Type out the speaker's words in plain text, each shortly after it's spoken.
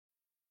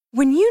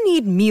When you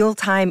need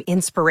mealtime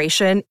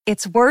inspiration,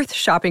 it's worth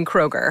shopping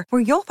Kroger,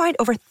 where you'll find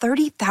over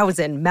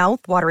 30,000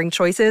 mouth-watering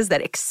choices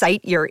that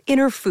excite your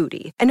inner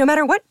foodie. And no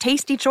matter what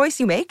tasty choice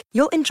you make,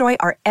 you'll enjoy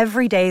our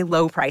everyday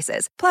low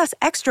prices, plus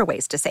extra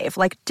ways to save,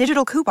 like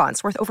digital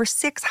coupons worth over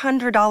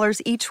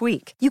 $600 each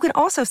week. You can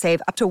also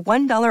save up to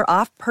 $1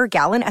 off per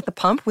gallon at the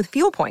pump with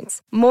fuel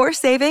points. More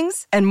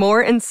savings and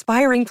more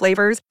inspiring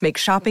flavors make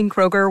shopping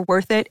Kroger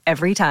worth it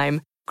every time.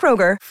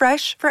 Kroger,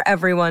 fresh for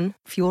everyone.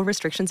 Fuel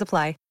restrictions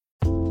apply.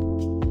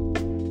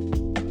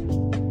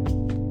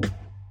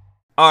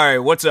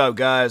 Alright, what's up,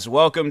 guys?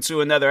 Welcome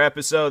to another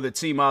episode of the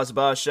T-Moss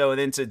Boss Show, and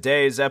in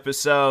today's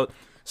episode,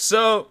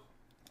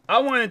 I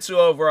wanted to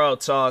overall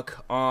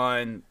talk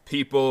on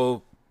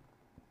people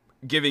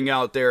giving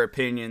out their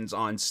opinions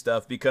on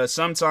stuff, because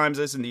sometimes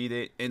it's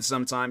needed, and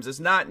sometimes it's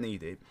not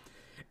needed.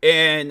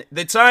 And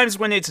the times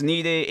when it's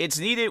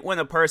needed when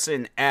a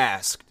person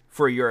asks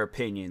for your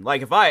opinion.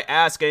 Like, if I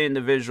ask an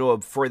individual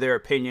for their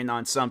opinion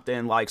on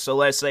something, like, so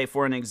let's say,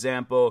 for an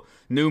example,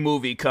 new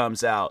movie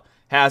comes out,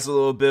 has a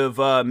little bit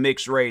of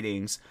mixed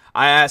ratings.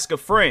 I ask a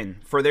friend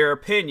for their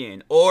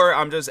opinion, or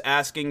I'm just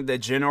asking the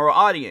general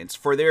audience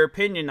for their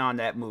opinion on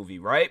that movie,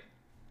 right?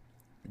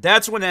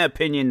 That's when an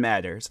opinion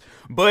matters.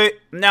 But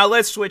now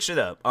let's switch it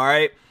up, all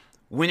right?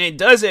 When it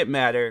doesn't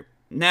matter,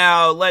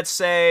 now let's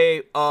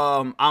say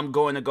I'm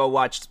going to go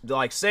watch,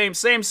 like, same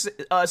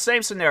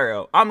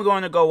scenario. I'm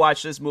going to go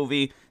watch this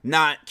movie,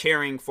 not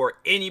caring for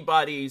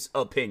anybody's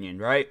opinion,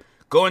 right?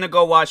 Going to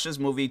go watch this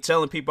movie,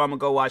 telling people I'm going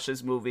to go watch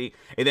this movie,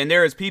 and then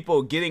there is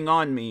people getting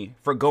on me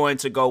for going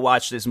to go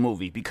watch this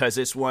movie because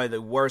it's one of the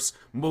worst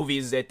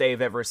movies that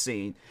they've ever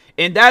seen.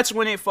 And that's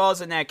when it falls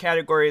in that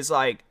category. It's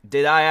like,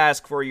 did I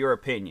ask for your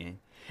opinion?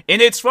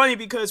 And it's funny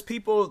because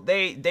people,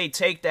 they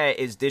take that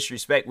as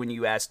disrespect when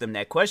you ask them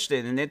that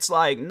question. And it's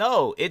like,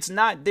 no, it's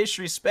not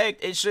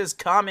disrespect. It's just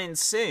common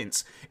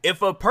sense.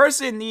 If a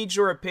person needs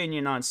your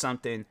opinion on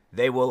something,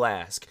 they will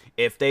ask.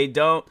 If they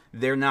don't,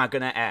 they're not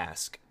going to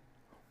ask.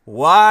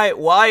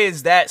 Why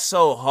is that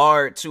so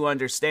hard to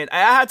understand? I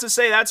have to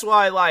say, that's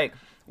why, like,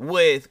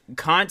 with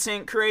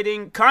content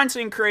creating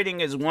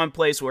is one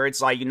place where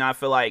it's like, you know, I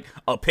feel like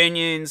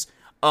opinions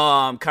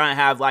kind of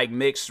have like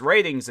mixed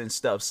ratings and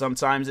stuff.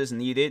 Sometimes it's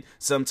needed,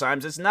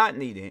 sometimes it's not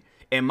needed.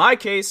 In my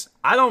case,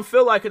 I don't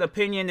feel like an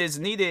opinion is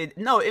needed.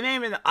 No, it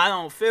ain't even, I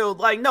don't feel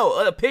like,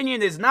 no, an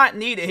opinion is not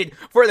needed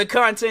for the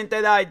content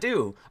that I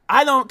do.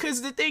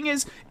 Because the thing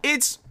is,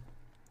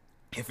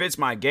 if it's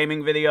my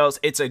gaming videos,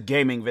 it's a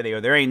gaming video.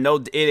 It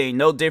ain't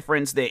no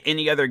difference than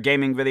any other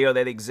gaming video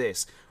that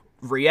exists.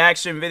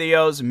 Reaction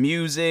videos,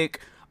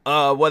 music,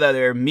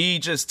 me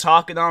just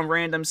talking on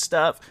random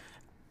stuff.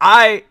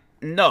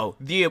 No,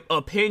 the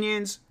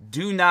opinions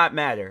do not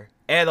matter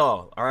at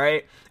all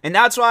right? And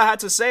that's why I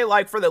had to say,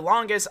 like, for the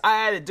longest, I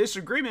had a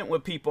disagreement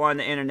with people on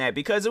the internet,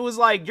 because it was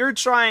like, you're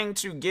trying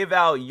to give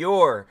out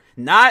your,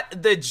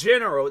 not the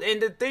general.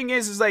 And the thing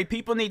is like,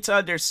 people need to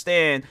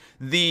understand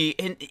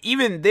and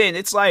even then,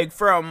 it's like,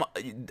 from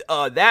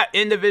that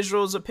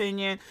individual's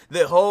opinion,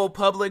 the whole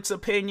public's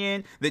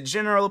opinion, the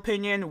general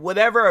opinion,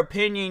 whatever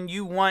opinion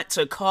you want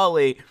to call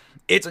it,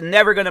 it's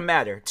never going to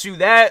matter. To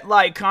that,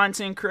 like,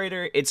 content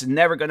creator, it's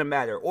never going to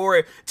matter.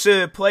 Or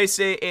to place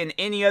it in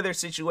any other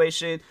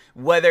situation,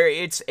 whether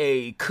it's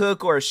a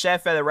cook or a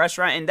chef at a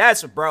restaurant. And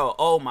that's, bro,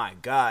 oh my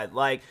God.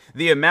 Like,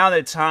 the amount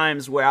of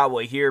times where I will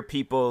hear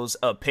people's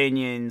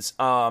opinions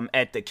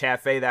at the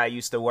cafe that I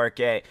used to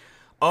work at.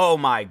 Oh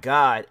my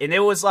God. And it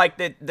was like,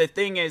 the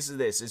thing is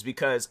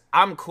because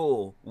I'm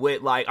cool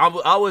with, like,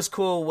 I was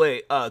cool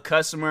with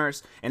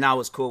customers, and I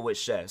was cool with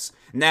chefs.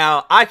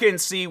 Now, I can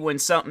see when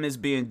something is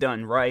being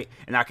done right,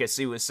 and I can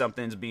see when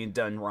something's being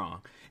done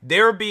wrong.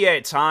 There would be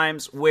at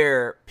times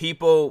where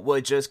people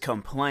would just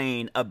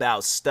complain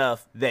about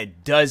stuff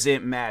that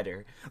doesn't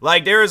matter.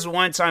 Like, there was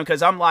one time,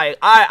 because I'm like,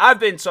 I've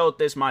been told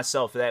this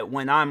myself, that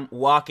when I'm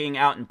walking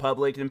out in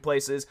public in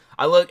places,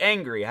 I look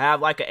angry. I have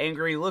like an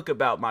angry look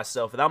about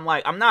myself. And I'm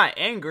like, I'm not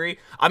angry.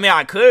 I mean,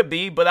 I could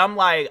be, but I'm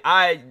like,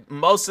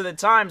 most of the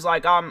times,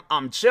 like,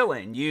 I'm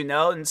chilling, you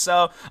know? And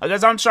so,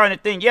 because I'm trying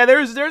to think, yeah,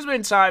 there's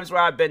been times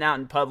where I've been out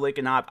in public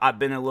and I've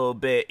been a little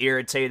bit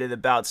irritated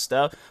about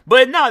stuff.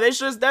 But no,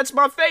 that's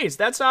my face.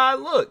 That's how I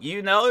look,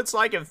 you know? It's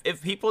like,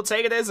 if people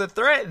take it as a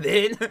threat,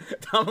 then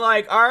I'm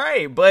like, all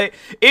right. But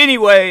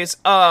anyways,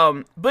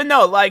 but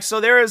no, like,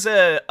 so there was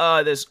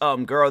this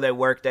girl that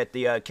worked at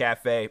the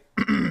cafe.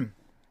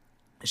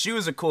 She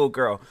was a cool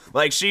girl.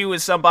 Like, she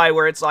was somebody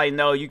where it's like,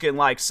 no, you can,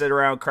 like, sit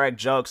around, crack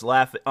jokes,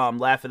 laugh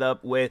it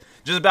up with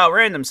just about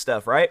random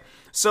stuff, right?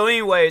 So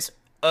anyways,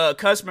 a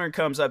customer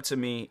comes up to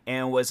me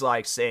and was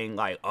like saying,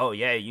 like, oh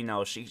yeah, you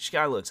know, she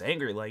kind of looks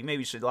angry, like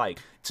maybe you should, like,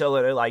 tell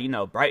her to, like, you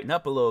know, brighten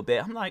up a little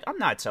bit. I'm like, I'm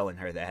not telling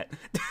her that.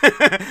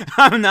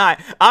 I'm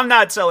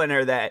not telling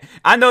her that.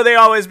 I know they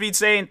always be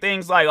saying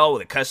things like, oh,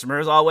 the customer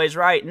is always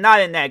right.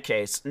 Not in that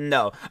case.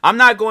 No, I'm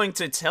not going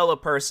to tell a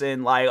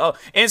person like, oh,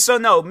 and so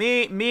no,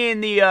 me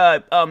and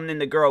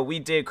the girl, we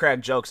did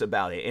crack jokes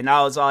about it, and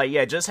I was like,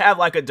 yeah, just have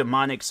like a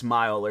demonic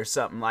smile or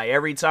something, like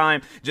every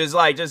time,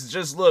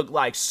 just look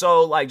like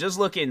so, like just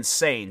look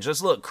insane,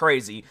 just look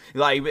crazy,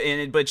 like,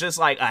 but just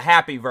like a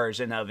happy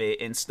version of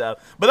it and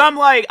stuff. But I'm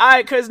like,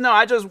 I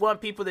just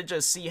want people to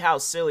just see how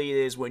silly it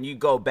is when you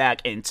go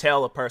back and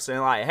tell a person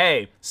like,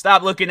 hey,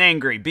 stop looking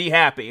angry, be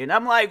happy. And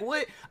I'm like,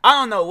 what? I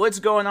don't know what's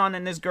going on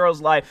in this girl's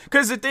life.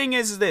 Because the thing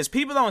is this,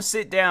 people don't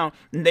sit down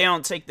and they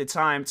don't take the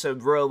time to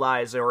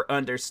realize or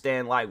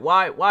understand, like,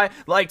 why,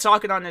 like,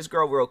 talking on this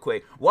girl real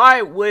quick,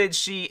 why would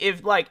she,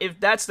 if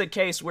that's the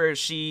case where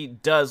she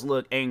does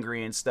look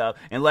angry and stuff,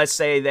 and let's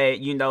say that,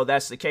 you know,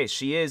 that's the case,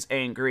 she is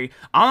angry,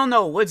 I don't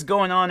know what's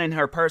going on in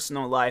her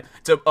personal life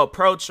to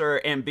approach her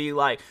and be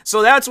like,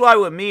 so that's why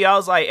with me, I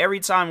was like, every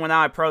time when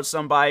I approach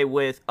somebody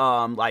with,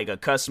 like, a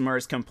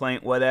customer's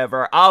complaint,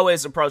 whatever, I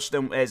always approach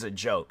them as a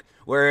joke.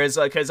 Whereas,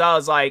 because I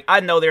was like,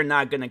 I know they're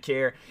not going to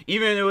care.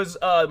 Even it was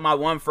my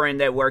one friend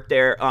that worked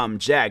there,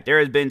 Jack. There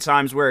has been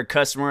times where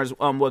customers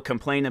would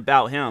complain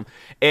about him.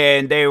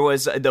 And there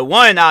was the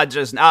one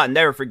I'll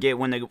never forget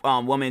when the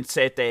woman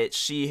said that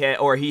he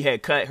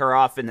had cut her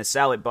off in the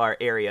salad bar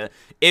area.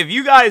 If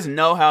you guys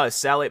know how a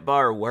salad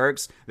bar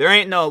works, there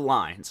ain't no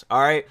lines,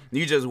 all right?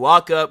 You just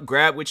walk up,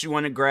 grab what you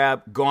want to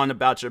grab, go on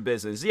about your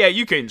business. Yeah,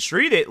 you can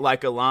treat it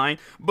like a line,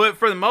 but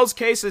for the most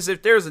cases,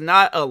 if there's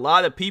not a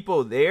lot of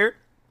people there,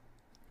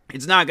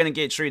 it's not going to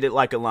get treated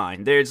like a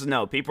line.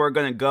 People are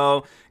going to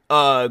go,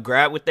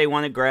 grab what they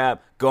want to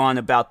grab, go on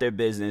about their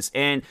business.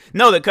 And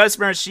no, the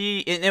customer, and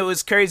it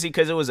was crazy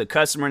because it was a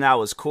customer that I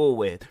was cool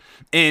with.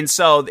 And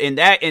so in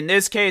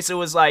this case, it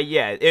was like,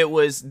 yeah, it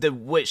was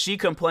what she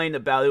complained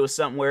about. It was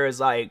something where it's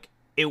like,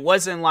 it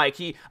wasn't like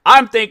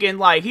I'm thinking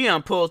like he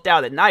done pulled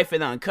out a knife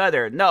and uncut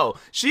her. No,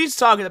 she's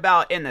talking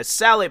about in the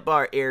salad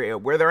bar area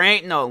where there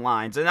ain't no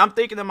lines. And I'm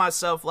thinking to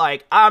myself,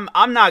 like,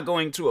 I'm not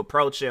going to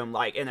approach him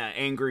like in an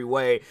angry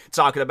way,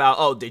 talking about,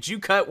 oh, did you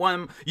cut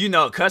one,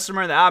 a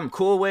customer that I'm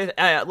cool with,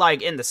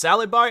 like in the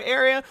salad bar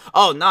area?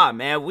 Oh, nah,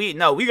 man, we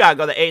gotta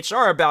go to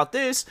HR about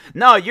this.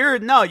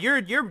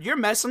 You're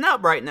messing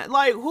up right now.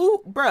 Like,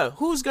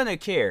 who's gonna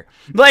care?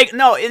 Like,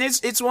 no, and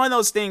it's one of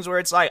those things where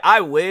it's like,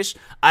 I wish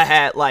I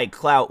had like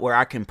clout where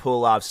I can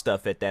pull off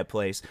stuff at that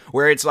place,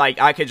 where it's like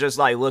I could just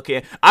like look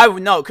at, I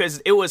would know, because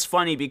it was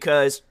funny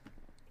because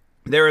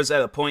there was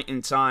at a point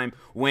in time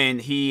when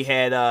he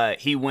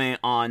went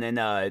on an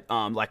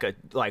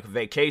like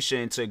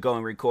vacation to go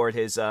and record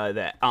his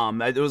it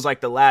was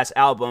like the last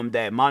album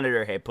that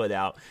Monitor had put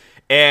out.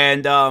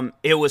 And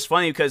it was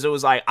funny because it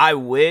was like, I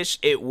wish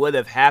it would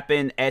have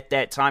happened at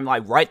that time,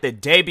 like right the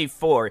day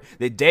before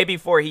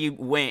he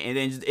went. And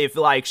then if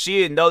like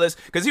she had noticed,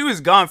 because he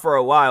was gone for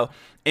a while,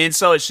 and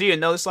so she had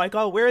noticed like,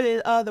 oh, where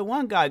did the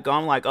one guy go?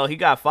 I'm like, oh, he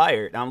got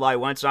fired. And I'm like,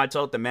 once I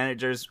told the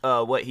managers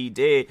what he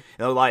did,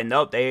 they were like,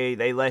 nope,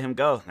 they let him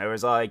go. They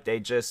was like,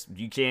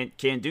 you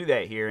can't do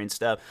that here and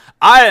stuff.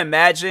 I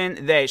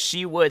imagine that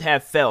she would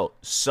have felt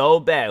so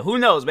bad. Who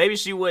knows? Maybe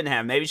she wouldn't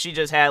have. Maybe she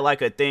just had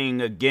like a thing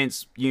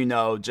against,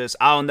 just,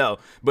 I don't know.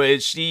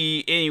 But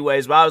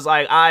anyways, but I was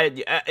like,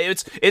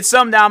 it's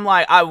something that I'm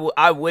like,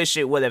 I wish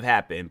it would have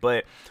happened.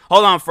 But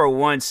hold on for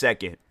 1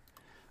 second.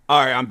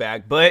 All right, I'm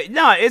back. But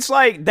no, it's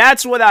like,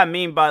 that's what I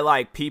mean by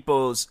like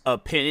people's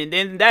opinion.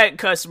 And that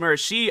customer,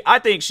 I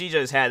think she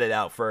just had it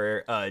out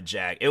for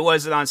Jack. It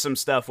wasn't on some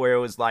stuff where it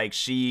was like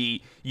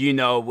she,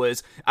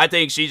 I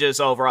think she just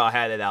overall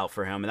had it out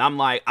for him. And I'm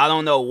like, I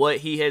don't know what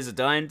he has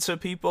done to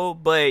people,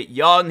 but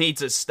y'all need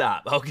to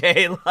stop,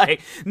 okay?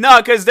 Like, no,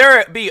 because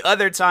there be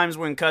other times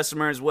when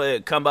customers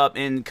would come up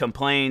and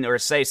complain or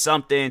say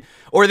something,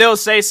 or they'll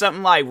say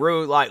something like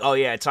rude, like, oh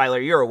yeah, Tyler,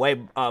 you're a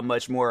way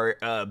much more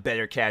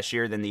better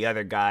cashier than the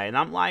other guy. And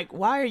I'm like,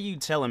 why are you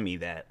telling me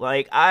that?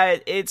 Like,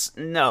 it's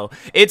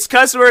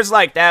customers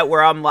like that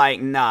where I'm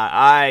like,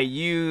 nah,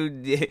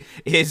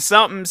 it's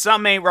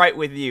something ain't right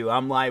with you.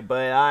 I'm like,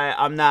 but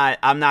I'm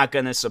not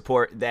gonna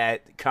support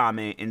that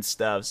comment and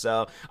stuff.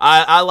 So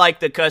I like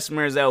the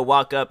customers that'll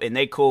walk up and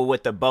they cool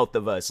with the both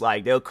of us.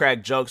 Like, they'll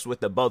crack jokes with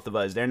the both of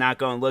us. They're not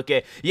gonna look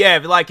at,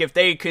 if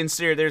they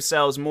consider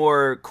themselves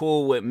more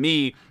cool with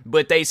me,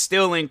 but they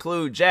still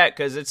include Jack,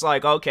 because it's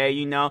like, okay,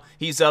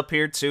 he's up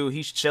here too,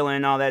 he's chilling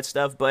and all that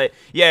stuff. But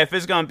yeah, if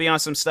it's gonna be on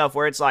some stuff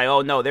where it's like,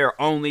 oh no, they're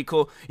only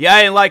cool,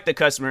 I didn't like the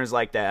customers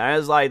like that. I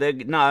was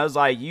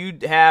like, you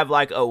have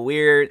like a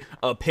weird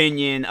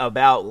opinion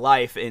about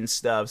life and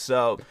stuff.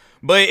 So,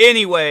 but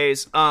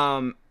anyways,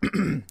 but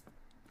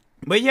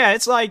yeah,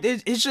 it's like,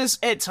 it's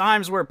just at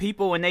times where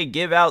people, when they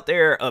give out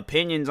their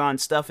opinions on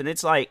stuff, and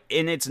it's like,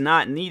 and it's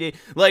not needed.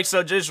 Like,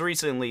 so just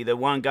recently, the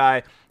one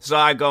guy, so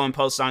I go and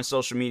post on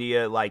social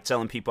media, like,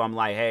 telling people, I'm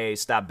like, hey,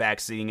 stop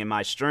backseating in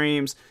my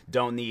streams,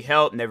 don't need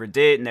help, never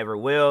did, never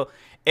will.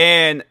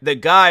 And the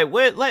guy,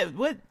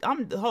 hold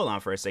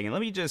on for a second,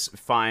 let me just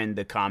find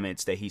the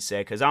comments that he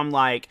said, because I'm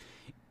like,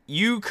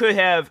 you could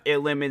have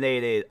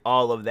eliminated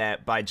all of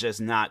that by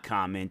just not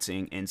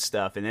commenting and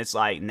stuff. And it's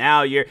like,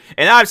 now and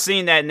I've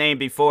seen that name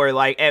before.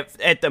 Like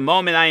at the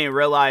moment I didn't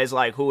realize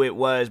like who it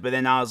was, but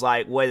then I was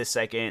like, wait a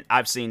second,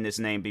 I've seen this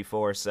name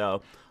before.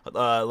 So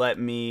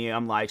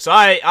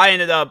I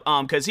ended up,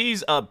 cause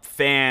he's a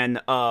fan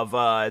of,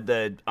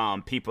 the,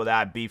 people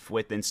that I beef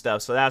with and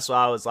stuff. So that's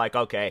why I was like,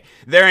 okay,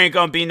 there ain't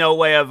gonna be no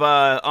way of,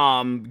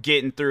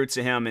 getting through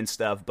to him and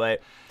stuff.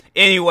 But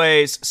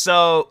anyways,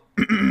 so,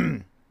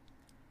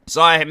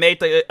 so I had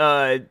made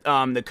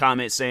the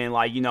comment saying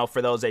like,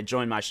 for those that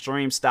join my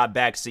stream, stop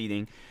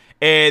backseating.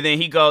 And then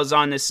he goes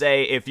on to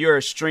say, if you're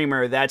a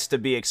streamer, that's to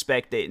be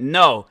expected.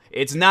 No,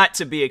 it's not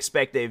to be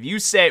expected. If you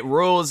set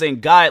rules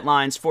and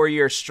guidelines for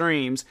your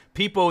streams,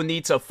 people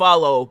need to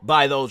follow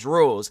by those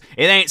rules.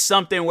 It ain't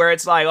something where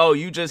it's like, oh,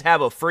 you just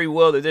have a free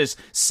will to just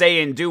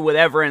say and do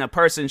whatever in a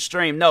person's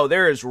stream. No,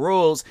 there is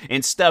rules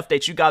and stuff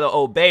that you gotta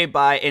obey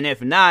by. And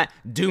if not,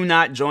 do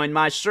not join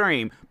my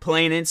stream.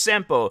 Plain and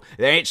simple.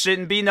 There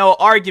shouldn't be no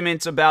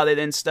arguments about it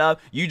and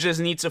stuff. You just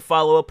need to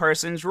follow a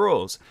person's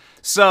rules.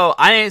 So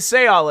I didn't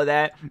say all of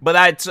that, but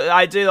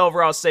I did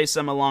overall say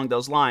something along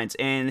those lines.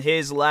 And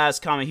his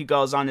last comment, he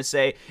goes on to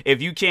say,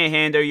 if you can't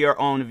handle your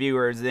own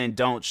viewers, then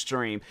don't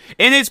stream.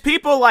 And it's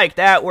people like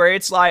that where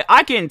it's like,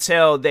 I can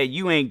tell that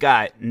you ain't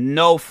got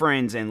no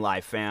friends in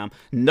life, fam.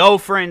 No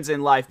friends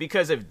in life.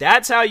 Because if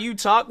that's how you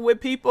talk with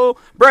people,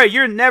 bro,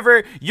 you're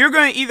going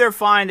to either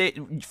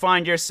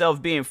find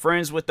yourself being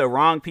friends with the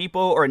wrong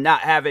people or not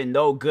having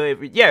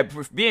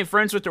being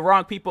friends with the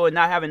wrong people and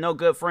not having no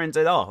good friends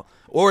at all.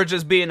 Or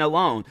just being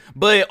alone.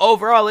 But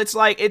overall, it's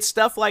like, it's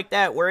stuff like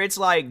that where it's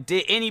like,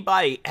 did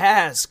anybody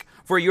ask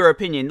for your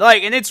opinion?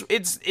 Like, and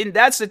and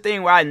that's the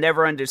thing where I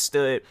never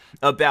understood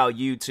about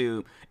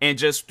YouTube and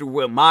just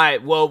with my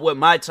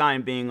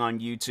time being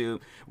on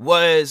YouTube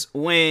was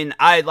when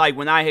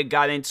I had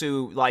got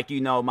into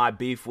my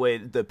beef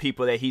with the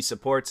people that he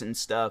supports and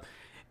stuff.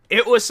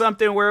 It was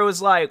something where it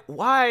was like,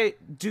 why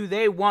do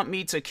they want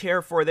me to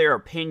care for their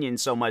opinion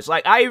so much?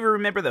 Like, I even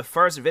remember the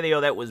first video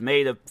that was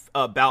made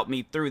about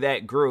me through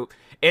that group,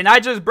 and I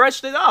just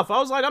brushed it off. I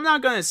was like, I'm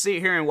not going to sit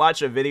here and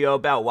watch a video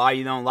about why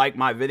you don't like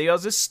my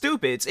videos. It's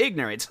stupid. It's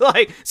ignorant.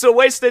 Like, it's a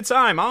waste of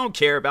time. I don't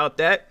care about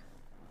that.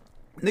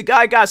 The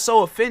guy got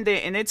so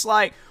offended, and it's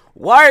like,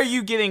 why are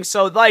you getting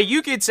so, like,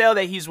 you could tell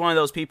that he's one of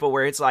those people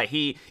where it's like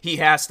he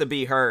has to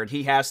be heard.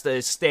 He has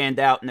to stand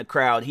out in the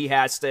crowd.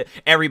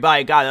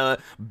 Everybody gotta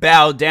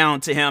bow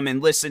down to him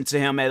and listen to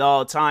him at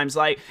all times.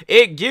 Like,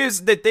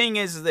 the thing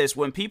is this,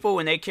 when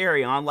they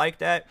carry on like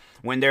that,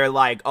 when they're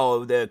like,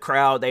 oh, the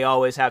crowd, they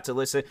always have to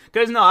listen.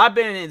 Because, no, I've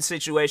been in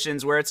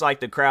situations where it's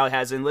like the crowd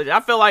hasn't listened. I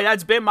feel like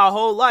that's been my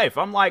whole life.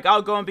 I'm like,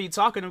 I'll go and be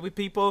talking with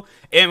people,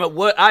 and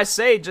what I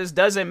say just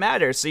doesn't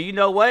matter. So, you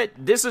know what?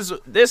 This is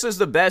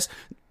the best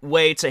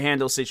way to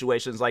handle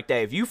situations like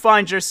that. If you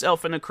find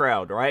yourself in a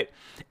crowd, right,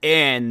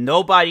 and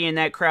nobody in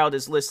that crowd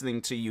is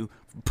listening to you,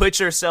 put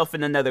yourself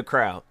in another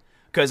crowd.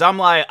 Because I'm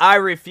like, I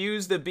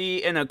refuse to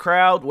be in a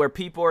crowd where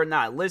people are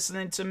not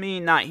listening to me,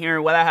 not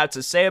hearing what I have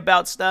to say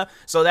about stuff.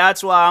 So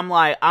that's why I'm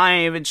like, I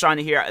ain't even trying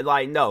to hear,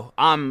 like, no,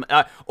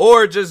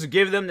 or just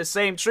give them the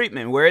same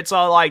treatment where it's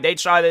all like, they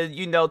try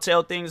to,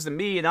 tell things to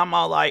me, and I'm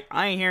all like,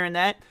 I ain't hearing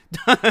that.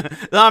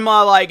 I'm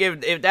all like,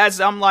 if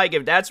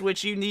that's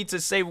what you need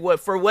to say,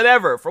 for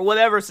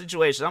whatever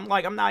situation, I'm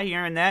like, I'm not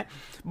hearing that.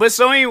 But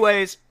so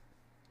anyways,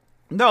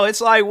 no,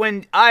 it's like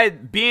when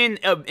being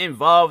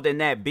involved in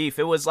that beef,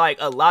 it was like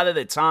a lot of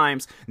the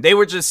times they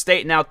were just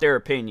stating out their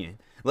opinion.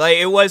 Like,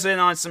 it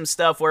wasn't on some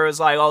stuff where it was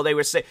like, oh, they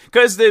were saying,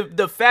 because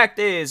the fact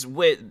is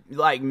with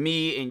like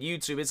me and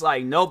YouTube, it's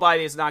like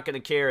nobody is not going to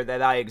care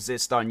that I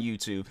exist on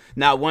YouTube.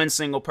 Not one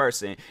single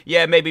person.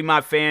 Yeah, maybe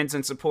my fans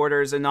and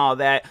supporters and all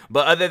that.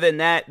 But other than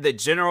that, the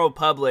general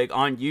public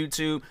on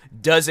YouTube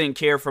doesn't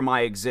care for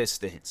my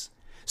existence.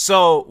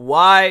 So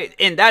why,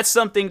 and that's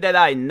something that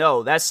I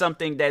know, that's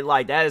something that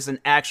that is an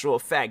actual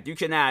fact. You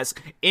can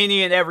ask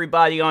any and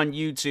everybody on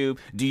YouTube,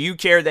 do you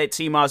care that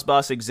T-Moss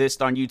Boss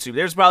exists on YouTube?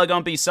 There's probably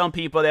going to be some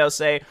people that'll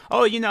say,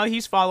 oh,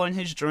 he's following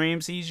his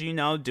dreams, he's,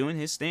 doing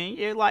his thing.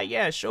 You're like,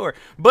 yeah, sure.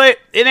 But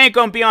it ain't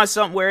going to be on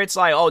something where it's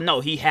like, oh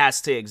no, he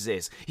has to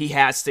exist. He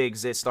has to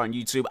exist on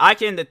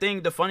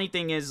YouTube. The funny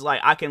thing is,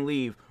 I can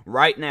leave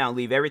right now,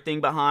 leave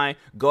everything behind,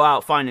 go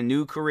out, find a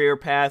new career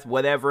path,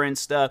 whatever and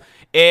stuff,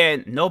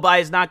 and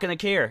nobody's not going to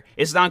care.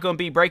 It's not going to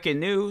be breaking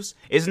news.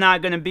 It's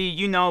not going to be,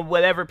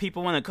 whatever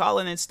people want to call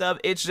it and stuff.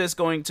 It's just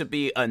going to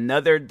be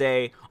another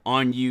day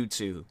on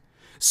YouTube.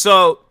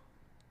 So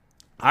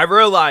I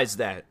realized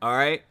that, all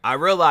right? I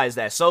realized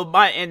that. So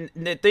and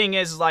the thing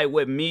is,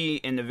 with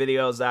me and the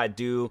videos that I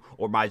do,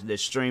 or the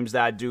streams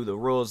that I do, the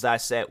rules that I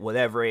set,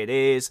 whatever it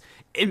is,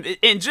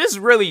 and just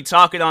really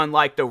talking on,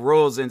 the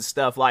rules and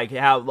stuff,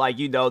 how, what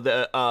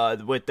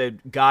the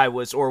guy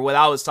was, or what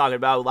I was talking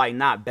about,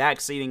 not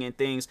backseating and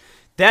things,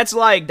 that's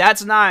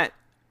not,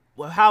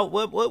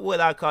 what would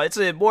I call it?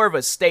 It's more of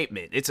a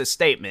statement. It's a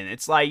statement.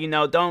 It's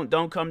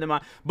don't come to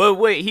my, but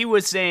what he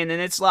was saying, and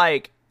it's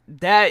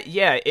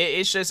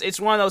it's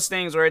one of those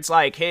things where it's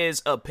like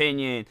his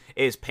opinion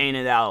is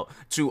painted out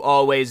to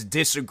always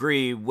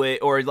disagree with,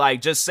 or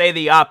like just say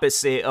the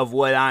opposite of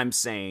what I'm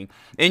saying.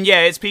 And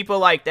yeah, it's people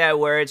like that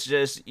where it's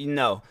just,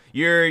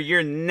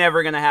 you're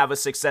never gonna have a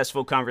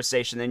successful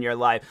conversation in your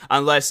life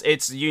unless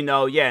it's,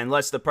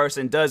 unless the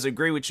person does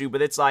agree with you.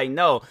 But it's like,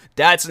 no,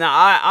 that's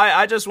not.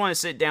 I just want to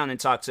sit down and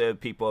talk to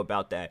people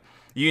about that.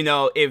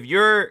 If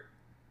you're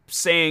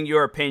saying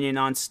your opinion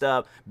on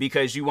stuff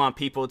because you want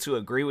people to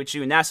agree with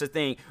you. And that's the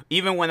thing.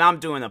 Even when I'm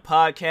doing a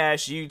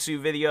podcast,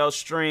 YouTube video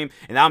stream,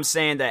 and I'm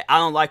saying that I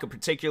don't like a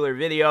particular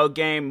video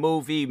game,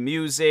 movie,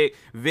 music,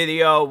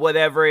 video,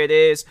 whatever it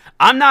is,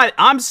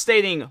 I'm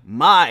stating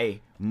my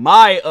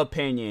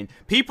opinion.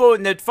 People,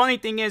 and the funny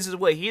thing is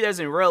what he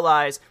doesn't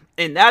realize,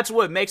 and that's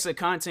what makes a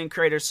content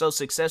creator so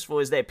successful,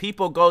 is that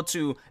people go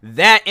to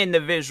that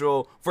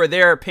individual for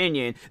their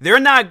opinion. They're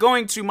not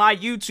going to my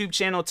YouTube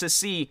channel to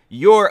see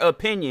your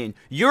opinion.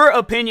 Your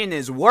opinion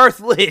is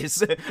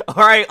worthless, all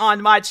right,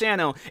 on my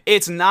channel.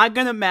 It's not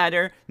going to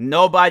matter.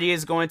 Nobody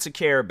is going to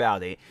care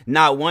about it.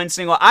 Not one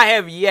single. I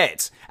have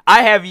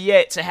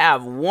yet to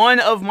have one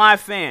of my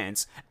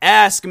fans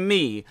ask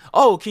me,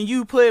 oh, can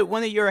you put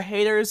one of your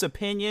haters'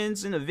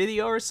 opinions in a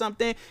video or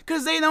something?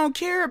 Because they don't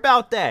care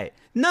about that.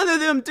 None of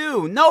them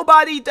do.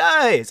 Nobody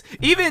does.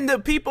 Even the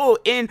people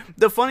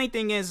the funny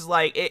thing is,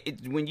 like,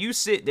 when you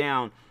sit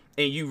down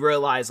and you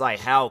realize,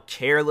 like, how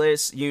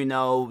careless,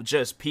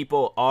 just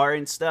people are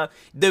and stuff,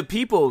 the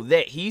people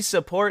that he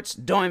supports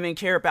don't even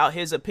care about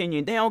his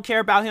opinion. They don't care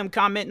about him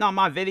commenting on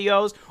my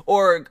videos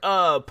or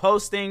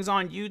post things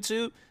on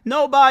YouTube.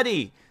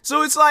 Nobody.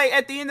 So it's like,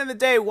 at the end of the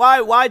day,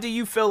 why do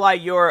you feel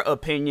like your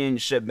opinion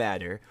should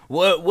matter?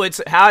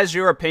 How is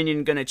your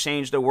opinion going to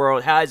change the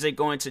world? How is it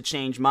going to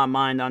change my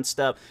mind on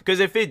stuff? Because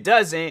if it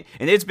doesn't,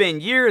 and it's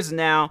been years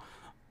now,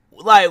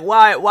 like,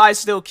 why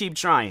still keep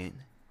trying?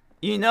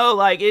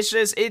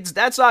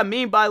 That's what I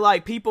mean by,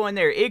 like, people in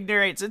their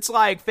ignorance. It's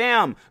like,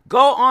 fam,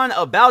 go on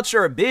about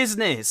your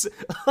business.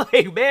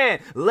 Like, man,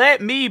 let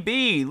me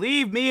be.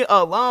 Leave me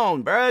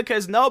alone, bro.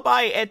 Because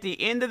nobody at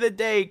the end of the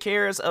day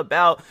cares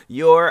about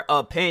your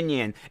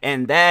opinion.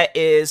 And that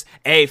is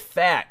a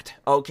fact,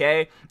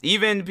 okay?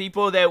 Even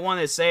people that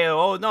want to say,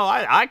 oh, no,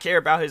 I care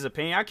about his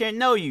opinion. I can't.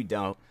 No, you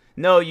don't.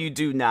 No, you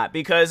do not,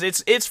 because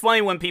it's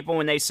funny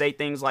when they say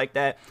things like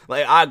that.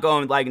 Like, I go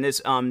and, like,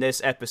 this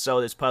episode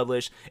is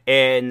published,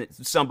 and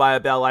somebody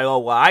about, like, oh,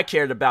 well, I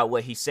cared about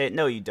what he said.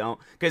 No, you don't,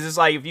 because it's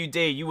like, if you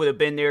did, you would have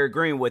been there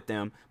agreeing with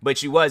them,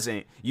 but you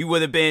wasn't. You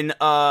would have been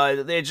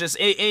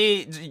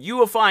you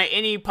will find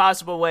any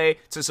possible way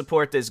to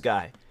support this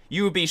guy.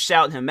 You would be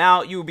shouting him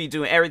out. You would be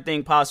doing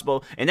everything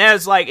possible, and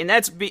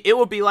it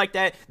would be like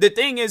that. The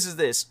thing is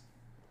this.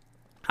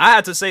 I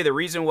have to say the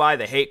reason why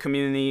the hate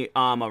community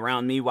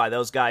around me, why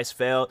those guys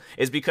failed,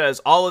 is because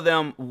all of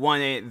them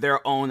wanted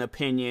their own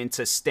opinion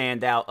to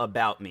stand out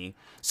about me.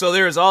 So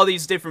there's all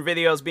these different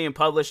videos being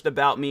published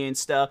about me and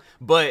stuff,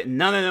 but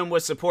none of them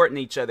was supporting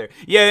each other.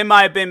 Yeah, it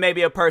might have been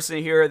maybe a person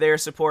here or there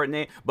supporting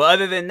it, but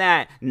other than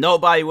that,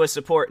 nobody was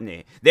supporting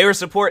it. They were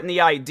supporting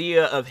the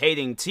idea of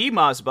hating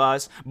T-Moz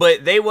Boss,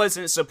 but they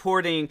wasn't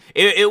supporting,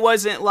 it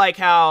wasn't like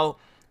how...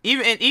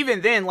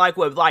 Even then, like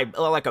with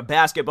like a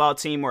basketball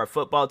team or a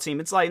football team,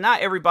 it's like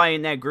not everybody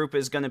in that group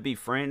is gonna be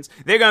friends.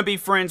 They're gonna be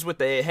friends with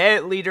the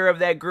head leader of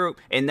that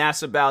group, and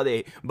that's about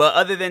it. But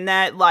other than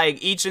that,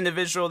 like each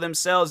individual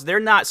themselves,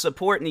 they're not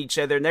supporting each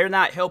other. They're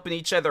not helping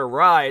each other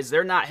rise.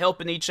 They're not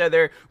helping each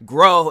other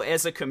grow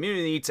as a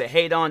community to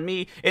hate on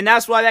me, and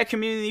that's why that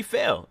community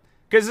failed.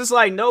 Because it's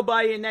like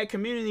nobody in that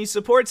community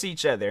supports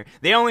each other.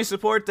 They only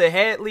support the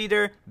head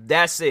leader.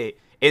 That's it.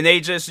 And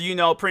they just,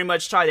 pretty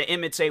much try to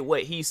imitate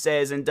what he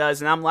says and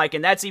does. And I'm like,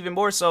 and that's even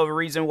more so a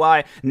reason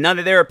why none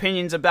of their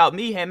opinions about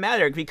me had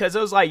mattered. Because it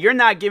was like, you're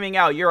not giving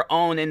out your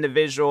own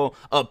individual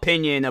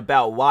opinion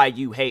about why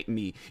you hate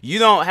me.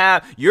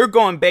 You're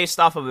going based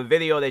off of a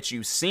video that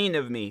you've seen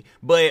of me.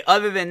 But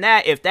other than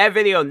that, if that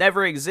video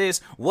never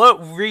exists,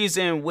 what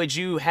reason would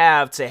you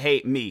have to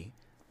hate me?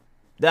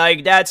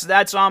 Like, that's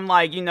why I'm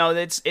like,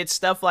 it's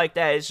stuff like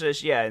that. It's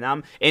just, yeah,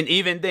 and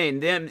even then,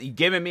 them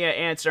giving me an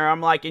answer,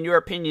 I'm like, and your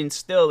opinion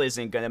still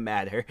isn't gonna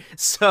matter.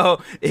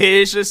 So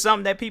it's just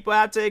something that people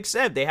have to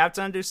accept. They have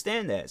to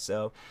understand that.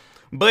 So,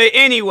 but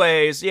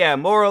anyways, yeah,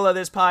 moral of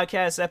this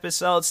podcast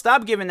episode,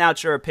 stop giving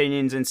out your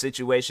opinions in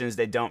situations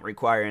that don't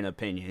require an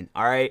opinion,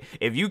 all right?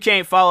 If you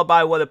can't follow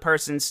by what a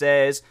person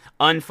says,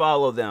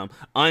 unfollow them,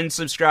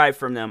 unsubscribe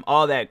from them,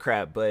 all that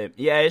crap. But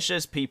yeah, it's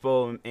just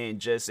people, and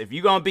just, if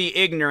you're gonna be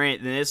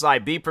ignorant, then it's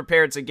like, be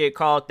prepared to get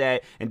called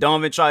that, and don't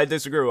even try to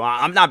disagree.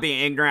 I'm not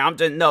being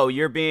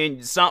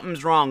ignorant,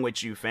 something's wrong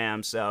with you,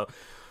 fam. So,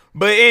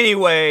 But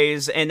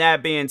anyways, and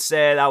that being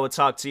said, I will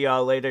talk to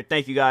y'all later.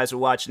 Thank you guys for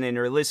watching and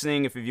or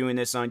listening. If you're viewing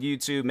this on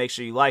YouTube, make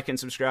sure you like and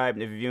subscribe.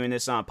 And if you're viewing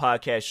this on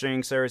podcast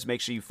streaming service,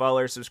 make sure you follow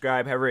or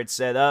subscribe, however it's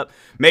set up.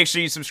 Make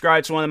sure you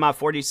subscribe to one of my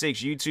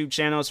 46 YouTube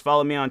channels.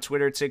 Follow me on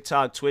Twitter,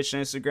 TikTok, Twitch,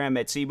 and Instagram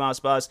at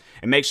TMossBoss.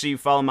 And make sure you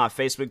follow my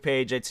Facebook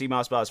page at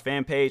TMossBoss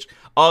fan page.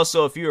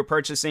 Also, if you are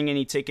purchasing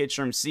any tickets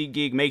from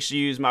SeatGeek, make sure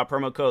you use my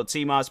promo code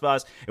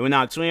TMossBoss. It will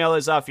knock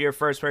 $20 off your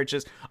first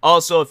purchase.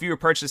 Also, if you are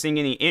purchasing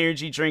any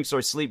energy drinks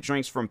or sleep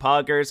drinks from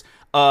Poggers,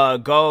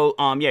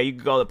 you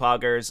can go to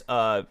Poggers.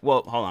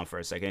 Well, hold on for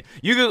a second.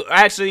 You could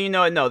actually,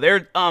 no,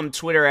 their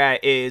Twitter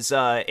at is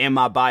in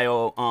my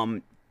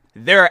bio.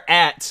 Their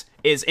at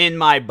is in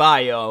my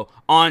bio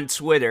on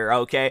Twitter,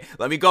 okay?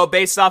 Let me go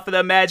based off of the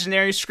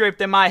imaginary script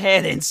in my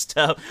head and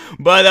stuff.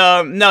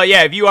 But, no,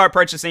 yeah, if you are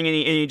purchasing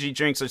any energy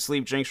drinks or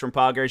sleep drinks from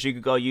Poggers, you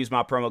could go use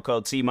my promo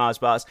code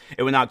TMossBoss.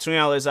 It will knock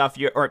 $20 off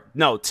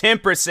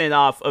 10%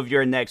 off of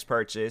your next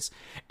purchase.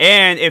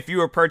 And if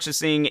you are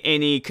purchasing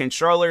any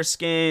controller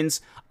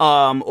skins,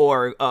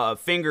 or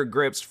finger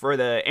grips for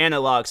the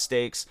analog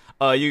sticks,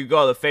 you can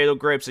go to Fatal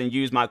Grips and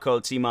use my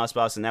code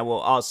TMossBoss, and that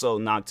will also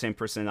knock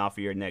 10% off of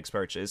your next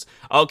purchase.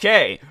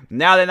 Okay,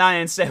 now that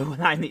I said what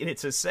I needed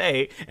to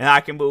say, and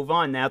I can move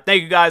on now.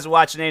 Thank you guys for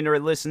watching and or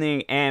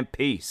listening, and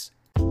peace.